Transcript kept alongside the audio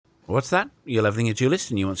What's that? You're leveling a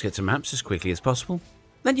duelist and you want to get to maps as quickly as possible?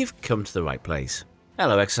 Then you've come to the right place.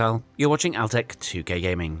 Hello Exile, you're watching Altec 2K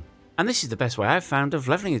Gaming. And this is the best way I've found of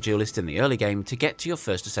leveling a duelist in the early game to get to your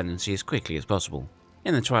first Ascendancy as quickly as possible.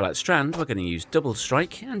 In the Twilight Strand, we're going to use Double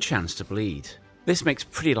Strike and Chance to Bleed. This makes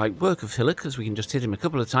pretty light work of Hillock as we can just hit him a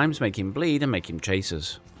couple of times, make him bleed and make him chase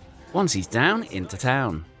us. Once he's down, into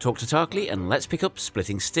town. Talk to Tarkley and let's pick up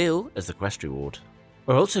Splitting Steel as the quest reward.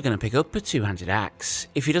 We're also going to pick up a two-handed axe.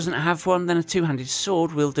 If he doesn't have one, then a two-handed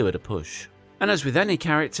sword will do at a push. And as with any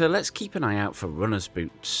character, let's keep an eye out for runner's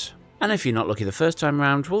boots. And if you're not lucky the first time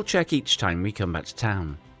round, we'll check each time we come back to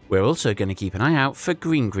town. We're also going to keep an eye out for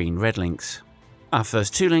green red links. Our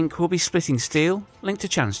first two link will be Splitting Steel, linked to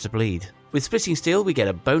Chance to Bleed. With Splitting Steel we get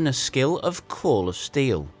a bonus skill of Call of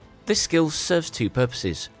Steel. This skill serves two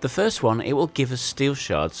purposes. The first one, it will give us steel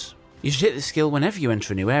shards. You should hit this skill whenever you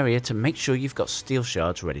enter a new area to make sure you've got steel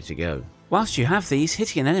shards ready to go. Whilst you have these,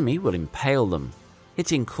 hitting an enemy will impale them.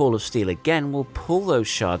 Hitting Call of Steel again will pull those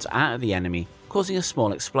shards out of the enemy, causing a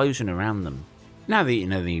small explosion around them. Now that you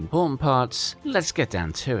know the important parts, let's get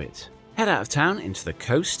down to it. Head out of town into the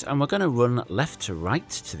coast and we're going to run left to right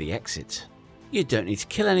to the exit. You don't need to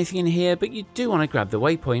kill anything in here, but you do want to grab the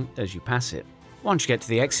waypoint as you pass it. Once you get to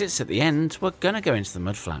the exits at the end, we're going to go into the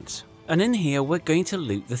mudflats. And in here we're going to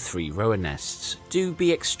loot the 3 rower nests. Do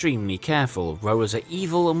be extremely careful, rowers are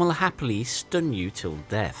evil and will happily stun you till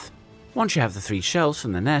death. Once you have the 3 shells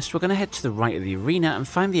from the nest, we're going to head to the right of the arena and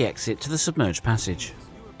find the exit to the submerged passage.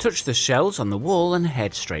 Touch the shells on the wall and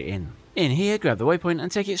head straight in. In here, grab the waypoint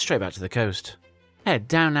and take it straight back to the coast. Head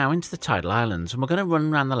down now into the tidal islands and we're going to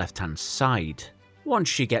run around the left hand side.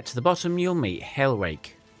 Once you get to the bottom you'll meet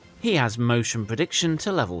Hailrake. He has motion prediction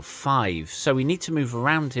to level 5, so we need to move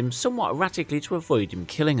around him somewhat erratically to avoid him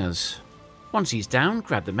killing us. Once he's down,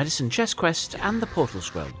 grab the medicine chest quest and the portal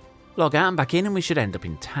scroll. Log out and back in and we should end up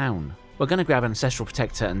in town. We're going to grab Ancestral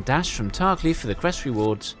Protector and Dash from Tarkley for the quest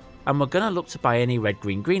rewards, and we're going to look to buy any red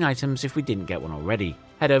green items if we didn't get one already.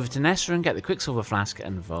 Head over to Nessa and get the Quicksilver Flask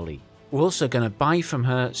and Volley. We're also going to buy from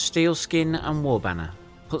her Steel Skin and War Banner.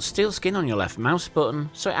 Put Steel Skin on your left mouse button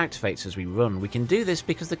so it activates as we run. We can do this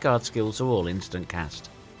because the guard skills are all instant cast.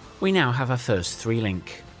 We now have our first 3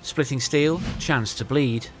 link. Splitting Steel, Chance to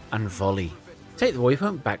Bleed and Volley. Take the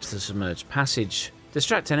waypoint back to the submerged passage.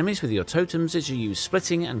 Distract enemies with your totems as you use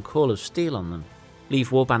Splitting and Call of Steel on them.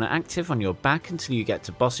 Leave War Banner active on your back until you get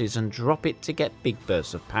to bosses and drop it to get big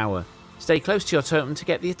bursts of power. Stay close to your totem to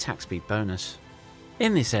get the attack speed bonus.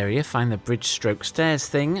 In this area find the bridge stroke stairs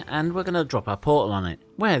thing and we're going to drop our portal on it.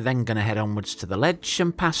 We're then going to head onwards to the ledge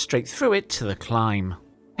and pass straight through it to the climb.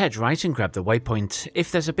 Head right and grab the waypoint.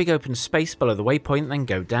 If there's a big open space below the waypoint then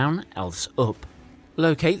go down, else up.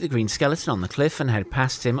 Locate the green skeleton on the cliff and head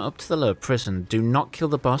past him up to the lower prison. Do not kill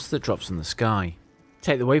the boss that drops from the sky.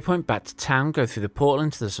 Take the waypoint back to town, go through the portal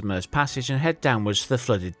into the submerged passage and head downwards to the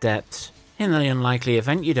flooded depths. In the unlikely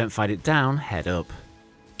event you don't fight it down, head up.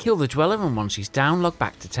 Kill the Dweller and once he's down, log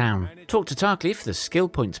back to town. Talk to Tarkley for the skill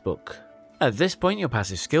points book. At this point your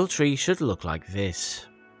passive skill tree should look like this.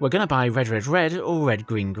 We're going to buy red or red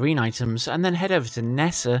green items and then head over to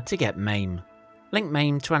Nessa to get Maim. Link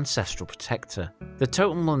Maim to Ancestral Protector. The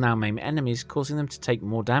totem will now maim enemies, causing them to take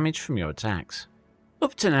more damage from your attacks.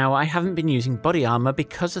 Up to now I haven't been using body armor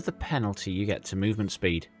because of the penalty you get to movement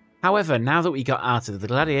speed. However, now that we got out of the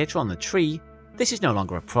Gladiator on the tree, this is no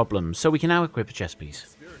longer a problem, so we can now equip a chest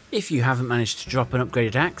piece. If you haven't managed to drop an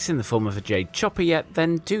upgraded axe in the form of a Jade Chopper yet,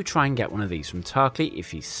 then do try and get one of these from Tarkley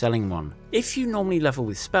if he's selling one. If you normally level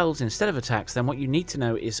with spells instead of attacks, then what you need to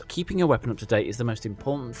know is keeping your weapon up to date is the most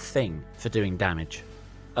important thing for doing damage.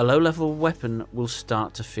 A low level weapon will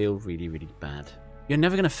start to feel really bad. You're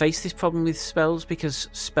never going to face this problem with spells because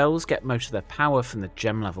spells get most of their power from the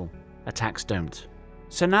gem level, attacks don't.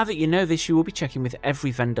 So now that you know this, you will be checking with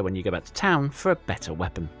every vendor when you go back to town for a better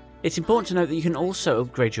weapon. It's important to note that you can also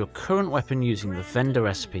upgrade your current weapon using the vendor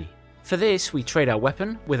recipe. For this, we trade our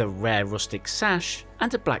weapon with a rare rustic sash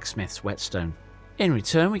and a blacksmith's whetstone. In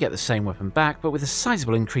return, we get the same weapon back, but with a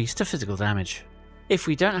sizable increase to physical damage. If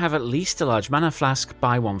we don't have at least a large mana flask,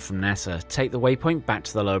 buy one from Nessa, take the waypoint back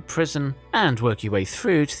to the lower prison, and work your way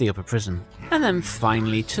through to the upper prison. And then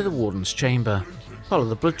finally to the Warden's Chamber. Follow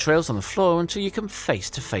the blood trails on the floor until you come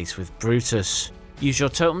face to face with Brutus. Use your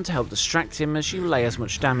totem to help distract him as you lay as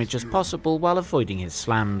much damage as possible while avoiding his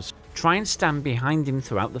slams. Try and stand behind him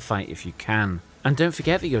throughout the fight if you can. And don't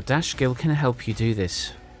forget that your dash skill can help you do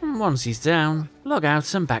this. Once he's down, log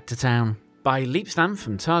out and back to town. Buy Leap Slam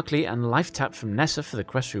from Tarkley and Life Tap from Nessa for the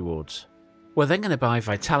quest rewards. We're then going to buy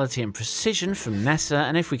Vitality and Precision from Nessa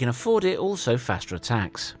and if we can afford it, also faster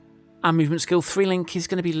attacks. Our movement skill 3 link is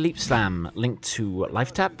going to be Leap Slam, linked to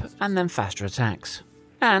Life Tap, and then faster attacks.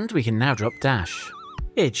 And we can now drop Dash.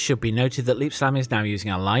 It should be noted that Leap Slam is now using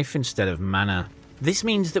our life instead of mana. This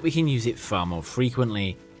means that we can use it far more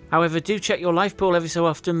frequently. However, do check your life pool every so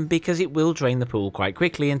often because it will drain the pool quite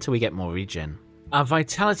quickly until we get more regen. Our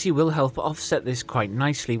Vitality will help offset this quite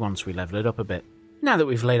nicely once we level it up a bit. Now that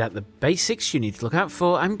we've laid out the basics you need to look out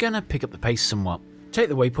for, I'm going to pick up the pace somewhat. Take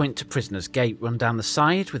the waypoint to Prisoner's Gate, run down the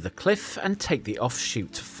side with the cliff and take the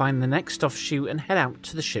offshoot to find the next offshoot and head out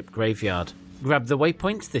to the ship graveyard. Grab the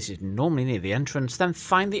waypoint, this is normally near the entrance, then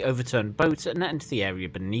find the overturned boat and enter the area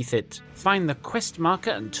beneath it. Find the quest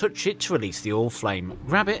marker and touch it to release the All Flame.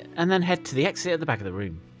 Grab it and then head to the exit at the back of the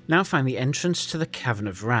room. Now find the entrance to the Cavern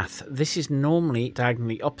of Wrath. This is normally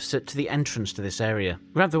diagonally opposite to the entrance to this area.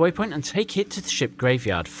 Grab the waypoint and take it to the ship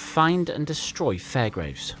graveyard. Find and destroy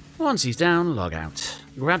Fairgraves. Once he's down, log out.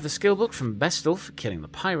 Grab the skill book from Bestel for killing the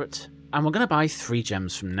pirate. And we're going to buy 3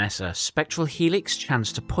 gems from Nessa: Spectral Helix,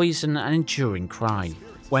 Chance to Poison, and Enduring Cry.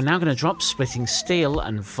 We're now going to drop Splitting Steel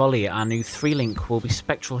and Volley. Our new 3 link will be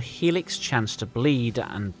Spectral Helix, Chance to Bleed,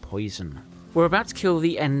 and Poison. We're about to kill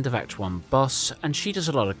the end of Act 1 boss, and she does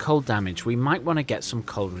a lot of cold damage. We might want to get some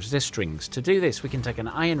cold resist rings. To do this, we can take an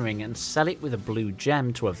iron ring and sell it with a blue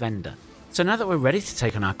gem to a vendor. So now that we're ready to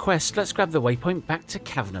take on our quest, let's grab the waypoint back to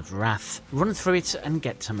Cavern of Wrath, run through it and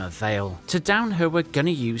get to Merveil. To down her, we're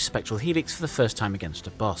gonna use Spectral Helix for the first time against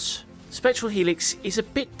a boss. Spectral Helix is a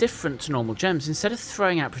bit different to normal gems. Instead of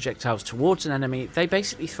throwing out projectiles towards an enemy, they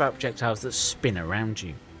basically throw out projectiles that spin around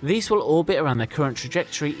you. These will orbit around their current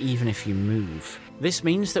trajectory even if you move. This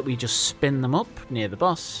means that we just spin them up near the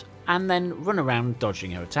boss, and then run around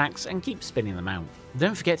dodging her attacks and keep spinning them out.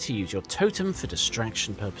 Don't forget to use your totem for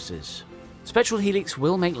distraction purposes. Spectral Helix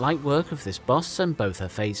will make light work of this boss and both her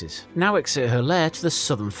phases. Now exit her lair to the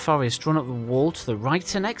southern forest, run up the wall to the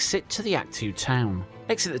right and exit to the Act 2 town.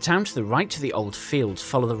 Exit the town to the right to the old fields,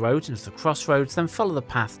 follow the road into the crossroads, then follow the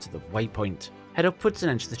path to the waypoint. Head upwards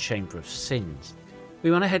and enter the Chamber of Sins. We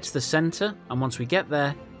want to head to the centre, and once we get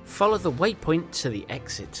there, follow the waypoint to the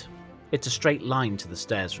exit. It's a straight line to the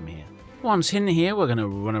stairs from here. Once in here, we're going to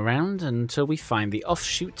run around until we find the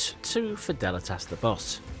offshoot to Fidelitas the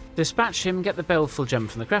boss. Dispatch him, get the baleful gem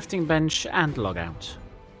from the crafting bench, and log out.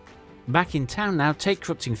 Back in town now, take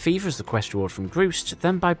Corrupting Fever as the quest reward from Groost,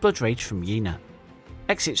 then buy Blood Rage from Yena.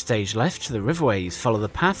 Exit stage left to the riverways, follow the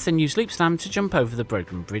path and use Leap Slam to jump over the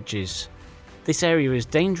broken bridges. This area is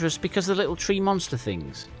dangerous because of the little tree monster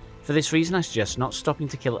things. For this reason I suggest not stopping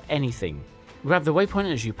to kill anything. Grab the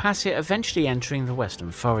waypoint as you pass it, eventually entering the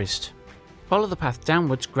western forest. Follow the path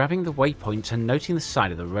downwards, grabbing the waypoint and noting the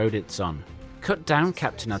side of the road it's on. Cut down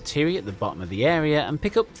Captain Artillery at the bottom of the area and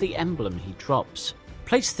pick up the emblem he drops.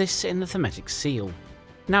 Place this in the Thematic Seal.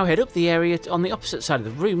 Now head up the area on the opposite side of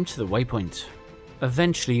the room to the waypoint.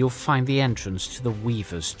 Eventually you'll find the entrance to the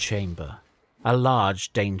Weaver's Chamber. A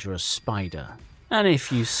large, dangerous spider. And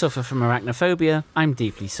if you suffer from arachnophobia, I'm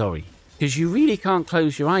deeply sorry, because you really can't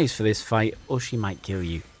close your eyes for this fight or she might kill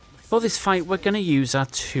you. For this fight we're going to use our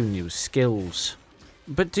 2 new skills.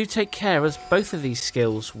 But do take care as both of these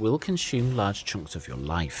skills will consume large chunks of your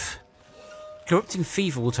life. Corrupting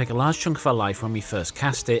Fever will take a large chunk of our life when we first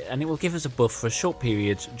cast it, and it will give us a buff for a short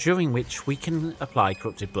period during which we can apply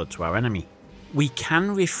Corrupted Blood to our enemy. We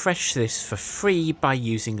can refresh this for free by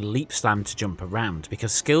using Leap Slam to jump around,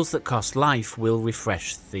 because skills that cost life will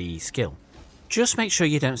refresh the skill. Just make sure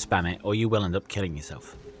you don't spam it or you will end up killing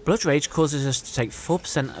yourself. Blood Rage causes us to take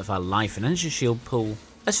 4% of our life and energy shield pool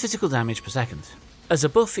as physical damage per second. As a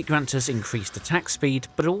buff it grants us increased attack speed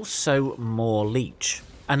but also more leech,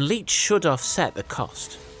 and leech should offset the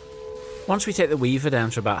cost. Once we take the Weaver down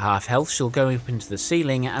to about half health, she'll go up into the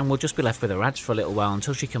ceiling and we'll just be left with her ads for a little while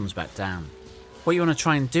until she comes back down. What you want to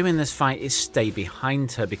try and do in this fight is stay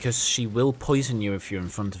behind her because she will poison you if you're in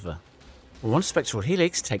front of her. Once Spectral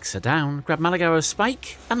Helix takes her down, grab Malagaro's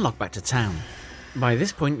Spike and log back to town. By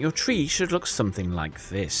this point your tree should look something like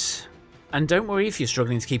this. And don't worry if you're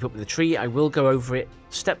struggling to keep up with the tree, I will go over it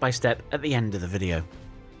step by step at the end of the video.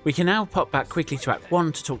 We can now pop back quickly to Act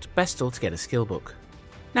 1 to talk to Bestel to get a skill book.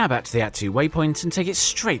 Now back to the Act 2 waypoint and take it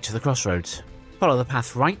straight to the crossroads. Follow the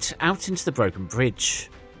path right out into the broken bridge.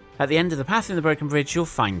 At the end of the path in the broken bridge you'll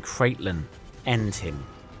find Caitlin. End him.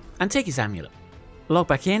 And take his amulet. Log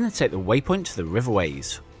back in and take the waypoint to the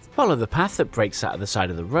riverways. Follow the path that breaks out of the side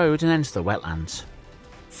of the road and enter the wetlands.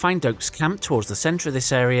 Find Oak's camp towards the centre of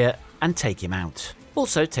this area and take him out.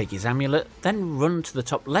 Also take his amulet, then run to the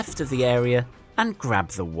top left of the area and grab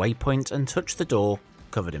the waypoint and touch the door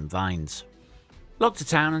covered in vines. Log to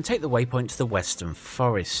town and take the waypoint to the western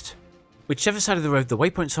forest. Whichever side of the road the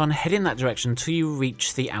waypoint's on, head in that direction until you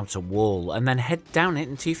reach the outer wall, and then head down it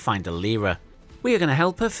until you find a Lyra. We are going to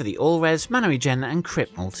help her for the all-res, mana regen and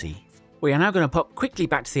crit multi. We are now going to pop quickly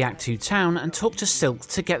back to the Act 2 town and talk to Silk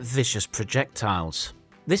to get vicious projectiles.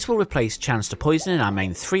 This will replace Chance to Poison in our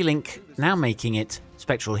main 3 link, now making it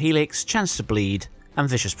Spectral Helix, Chance to Bleed, and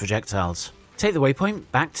Vicious Projectiles. Take the waypoint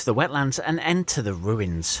back to the wetlands and enter the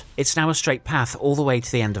ruins. It's now a straight path all the way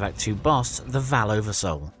to the end of Act 2 boss, the Val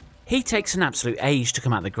Oversoul. He takes an absolute age to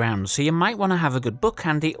come out the ground, so you might want to have a good book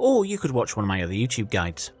handy, or you could watch one of my other YouTube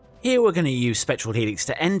guides. Here we're going to use Spectral Helix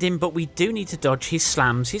to end him, but we do need to dodge his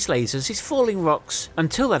slams, his lasers, his falling rocks,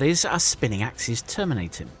 until that is, our spinning axes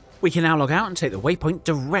terminate him. We can now log out and take the waypoint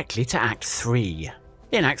directly to Act 3.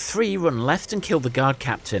 In Act 3, run left and kill the guard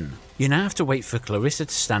captain. You now have to wait for Clarissa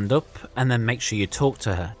to stand up, and then make sure you talk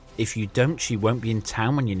to her. If you don't, she won't be in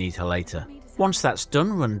town when you need her later. Once that's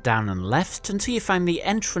done, run down and left until you find the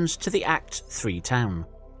entrance to the Act 3 town.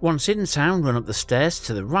 Once in town, run up the stairs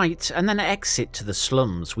to the right, and then exit to the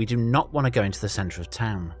slums. We do not want to go into the centre of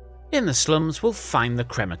town. In the slums, we'll find the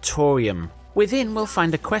crematorium. Within, we'll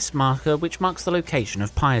find a quest marker which marks the location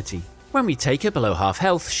of Piety. When we take her below half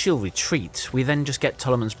health, she'll retreat. We then just get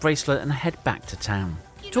Tolomon's bracelet and head back to town.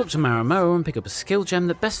 Talk to Maramoa and pick up a skill gem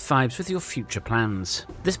that best vibes with your future plans.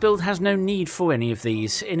 This build has no need for any of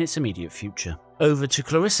these in its immediate future. Over to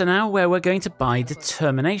Clarissa now, where we're going to buy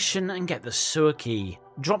Determination and get the sewer key.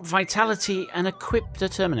 Drop Vitality and equip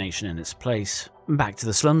Determination in its place. Back to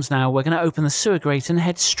the slums now, we're going to open the sewer grate and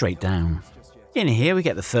head straight down. In here we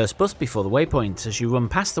get the first bust before the waypoint. As you run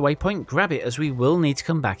past the waypoint, grab it as we will need to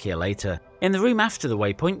come back here later. In the room after the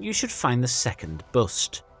waypoint, you should find the second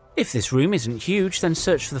bust. If this room isn't huge, then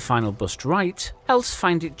search for the final bust right, else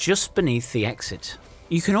find it just beneath the exit.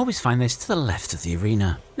 You can always find this to the left of the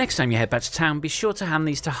arena. Next time you head back to town, be sure to hand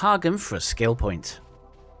these to Hagen for a skill point.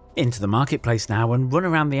 Into the marketplace now and run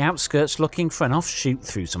around the outskirts looking for an offshoot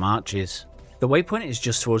through some arches. The waypoint is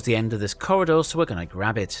just towards the end of this corridor, so we're going to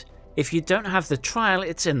grab it. If you don't have the trial,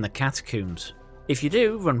 it's in the catacombs. If you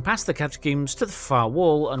do, run past the catacombs to the far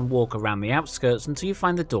wall and walk around the outskirts until you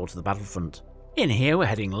find the door to the battlefront. In here we're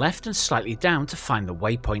heading left and slightly down to find the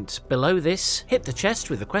waypoint. Below this, hit the chest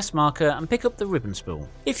with the quest marker and pick up the ribbon spool.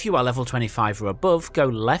 If you are level 25 or above, go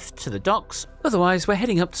left to the docks, otherwise we're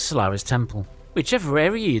heading up to Solari's Temple. Whichever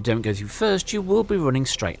area you don't go to first, you will be running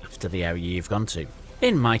straight after the area you've gone to.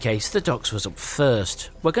 In my case, the docks was up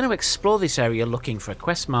first. We're going to explore this area looking for a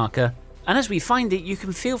quest marker, and as we find it, you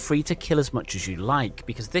can feel free to kill as much as you like,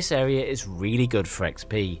 because this area is really good for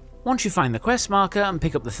XP. Once you find the quest marker and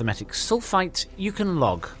pick up the Thematic Sulfite, you can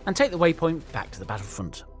log, and take the waypoint back to the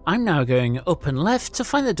battlefront. I'm now going up and left to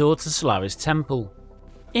find the door to Solari's Temple.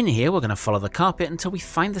 In here, we're going to follow the carpet until we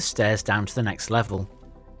find the stairs down to the next level.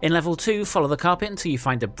 In level 2, follow the carpet until you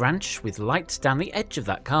find a branch with lights down the edge of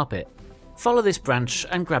that carpet. Follow this branch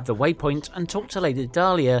and grab the waypoint and talk to Lady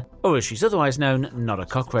Dahlia, or as she's otherwise known, Not a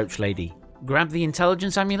Cockroach Lady. Grab the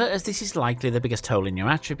Intelligence Amulet as this is likely the biggest hole in your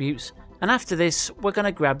attributes, and after this we're going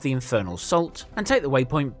to grab the Infernal Salt and take the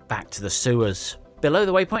waypoint back to the sewers. Below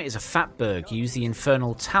the waypoint is a Fatberg, use the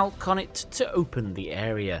Infernal Talc on it to open the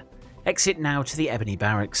area. Exit now to the Ebony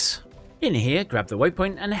Barracks. In here, grab the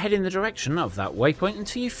waypoint and head in the direction of that waypoint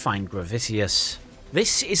until you find Gravitius.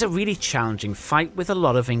 This is a really challenging fight with a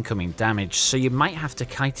lot of incoming damage, so you might have to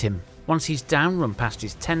kite him. Once he's down, run past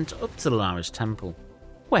his tent up to Lara's temple.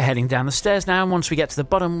 We're heading down the stairs now, and once we get to the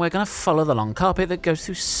bottom, we're going to follow the long carpet that goes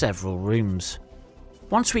through several rooms.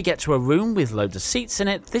 Once we get to a room with loads of seats in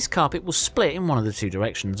it, this carpet will split in one of the two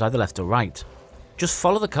directions, either left or right. Just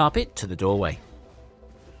follow the carpet to the doorway.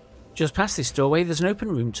 Just past this doorway, there's an open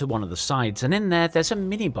room to one of the sides, and in there, there's a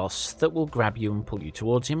mini-boss that will grab you and pull you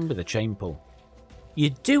towards him with a chain pull.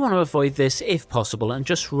 You do want to avoid this if possible and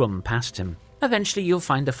just run past him. Eventually you'll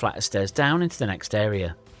find a flight of stairs down into the next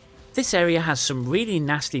area. This area has some really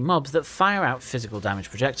nasty mobs that fire out physical damage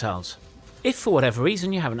projectiles. If for whatever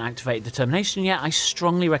reason you haven't activated Determination yet, I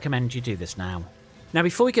strongly recommend you do this now. Now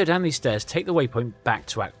before we go down these stairs, take the waypoint back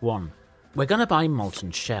to Act 1. We're going to buy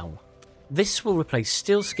Molten Shell. This will replace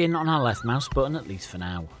Steel Skin on our left mouse button, at least for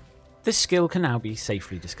now. This skill can now be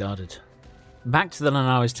safely discarded. Back to the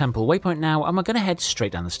Lanara's Temple waypoint now, and we're going to head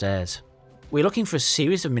straight down the stairs. We're looking for a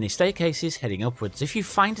series of mini staircases heading upwards. If you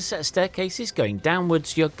find a set of staircases going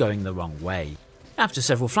downwards, you're going the wrong way. After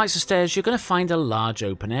several flights of stairs, you're going to find a large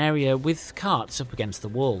open area with carts up against the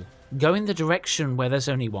wall. Go in the direction where there's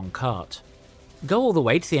only one cart. Go all the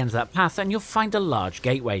way to the end of that path and you'll find a large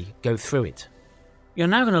gateway. Go through it. You're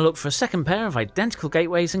now going to look for a second pair of identical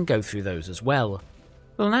gateways and go through those as well.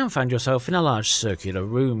 You'll now find yourself in a large circular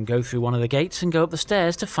room. Go through one of the gates and go up the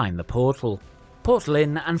stairs to find the portal. portal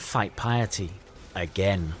in and fight Piety.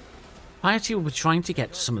 Again. Piety will be trying to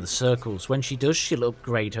get to some of the circles. When she does, she'll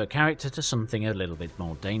upgrade her character to something a little bit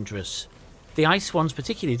more dangerous. The ice one's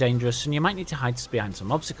particularly dangerous, and you might need to hide behind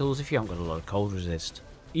some obstacles if you haven't got a lot of cold resist.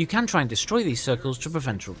 You can try and destroy these circles to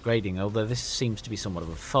prevent her upgrading, although this seems to be somewhat of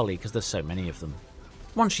a folly because there's so many of them.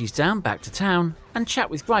 Once she's down, back to town, and chat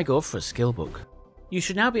with Grigor for a skill book. You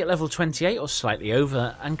should now be at level 28 or slightly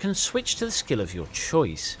over, and can switch to the skill of your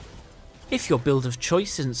choice. If your build of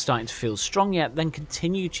choice isn't starting to feel strong yet, then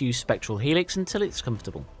continue to use Spectral Helix until it's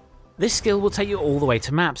comfortable. This skill will take you all the way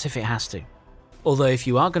to maps if it has to. Although if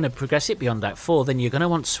you are going to progress it beyond Act 4, then you're going to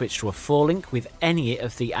want to switch to a 4-link with any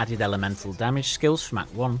of the added elemental damage skills from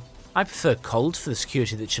Act 1. I prefer Cold for the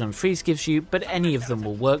security that Chill and Freeze gives you, but any of them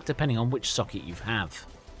will work depending on which socket you have.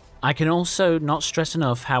 I can also not stress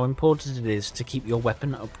enough how important it is to keep your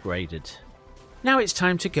weapon upgraded. Now it's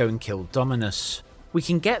time to go and kill Dominus. We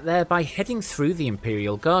can get there by heading through the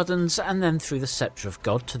Imperial Gardens and then through the Sceptre of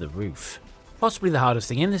God to the roof. Possibly the hardest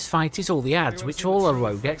thing in this fight is all the ads, which all are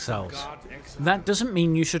rogue exiles. That doesn't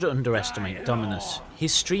mean you should underestimate Dominus.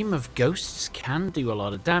 His stream of ghosts can do a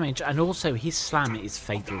lot of damage, and also his slam is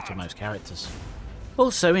fatal to most characters.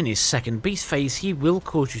 Also, in his second beast phase, he will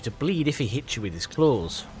cause you to bleed if he hits you with his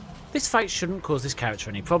claws. This fight shouldn't cause this character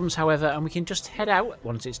any problems, however, and we can just head out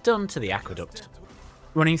once it's done to the aqueduct.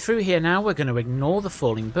 Running through here now, we're going to ignore the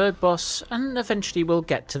falling bird boss, and eventually we'll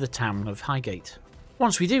get to the town of Highgate.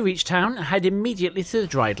 Once we do reach town, head immediately to the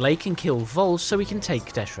Dried Lake and kill Vol so we can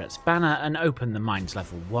take Deshret's banner and open the mines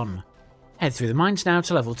level 1. Head through the mines now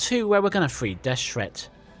to level 2 where we're going to free Deshret.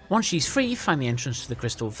 Once she's free, find the entrance to the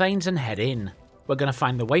Crystal Veins and head in. We're going to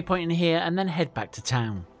find the waypoint in here and then head back to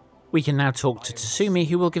town. We can now talk to Tsumi,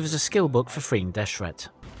 who will give us a skill book for freeing Deshret.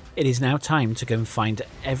 It is now time to go and find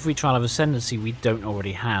every Trial of Ascendancy we don't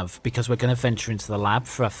already have, because we're going to venture into the lab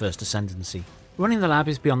for our first Ascendancy. Running the lab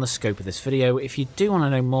is beyond the scope of this video. If you do want to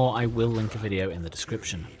know more, I will link a video in the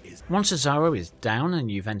description. Once Azaro is down and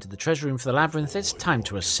you've entered the treasure room for the labyrinth, it's time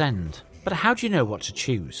to ascend. But how do you know what to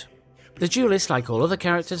choose? The Duelist, like all other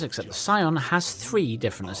characters except the Scion, has 3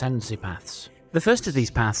 different Ascendancy paths. The first of these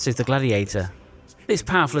paths is the Gladiator. This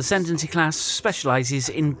powerful Ascendancy class specialises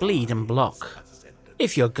in bleed and block.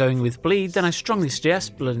 If you're going with bleed, then I strongly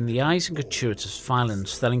suggest Blood in the Eyes and Gratuitous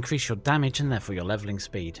Violence. They'll increase your damage and therefore your levelling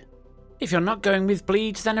speed. If you're not going with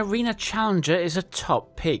bleed, then Arena Challenger is a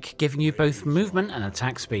top pick, giving you both movement and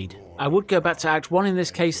attack speed. I would go back to Act 1 in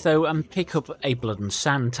this case though and pick up a Blood and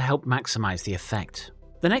Sand to help maximise the effect.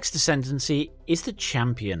 The next Ascendancy is the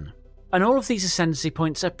Champion. And all of these Ascendancy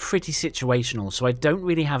points are pretty situational, so I don't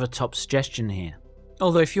really have a top suggestion here.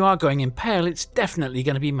 Although if you are going in Pale, it's definitely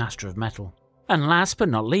going to be Master of Metal. And last but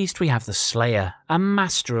not least, we have the Slayer, a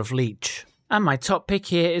Master of Leech. And my top pick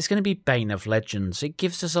here is going to be Bane of Legends. It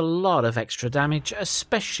gives us a lot of extra damage,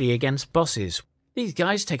 especially against bosses. These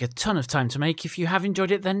guys take a ton of time to make. If you have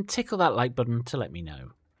enjoyed it, then tickle that like button to let me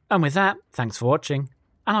know. And with that, thanks for watching,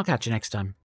 and I'll catch you next time.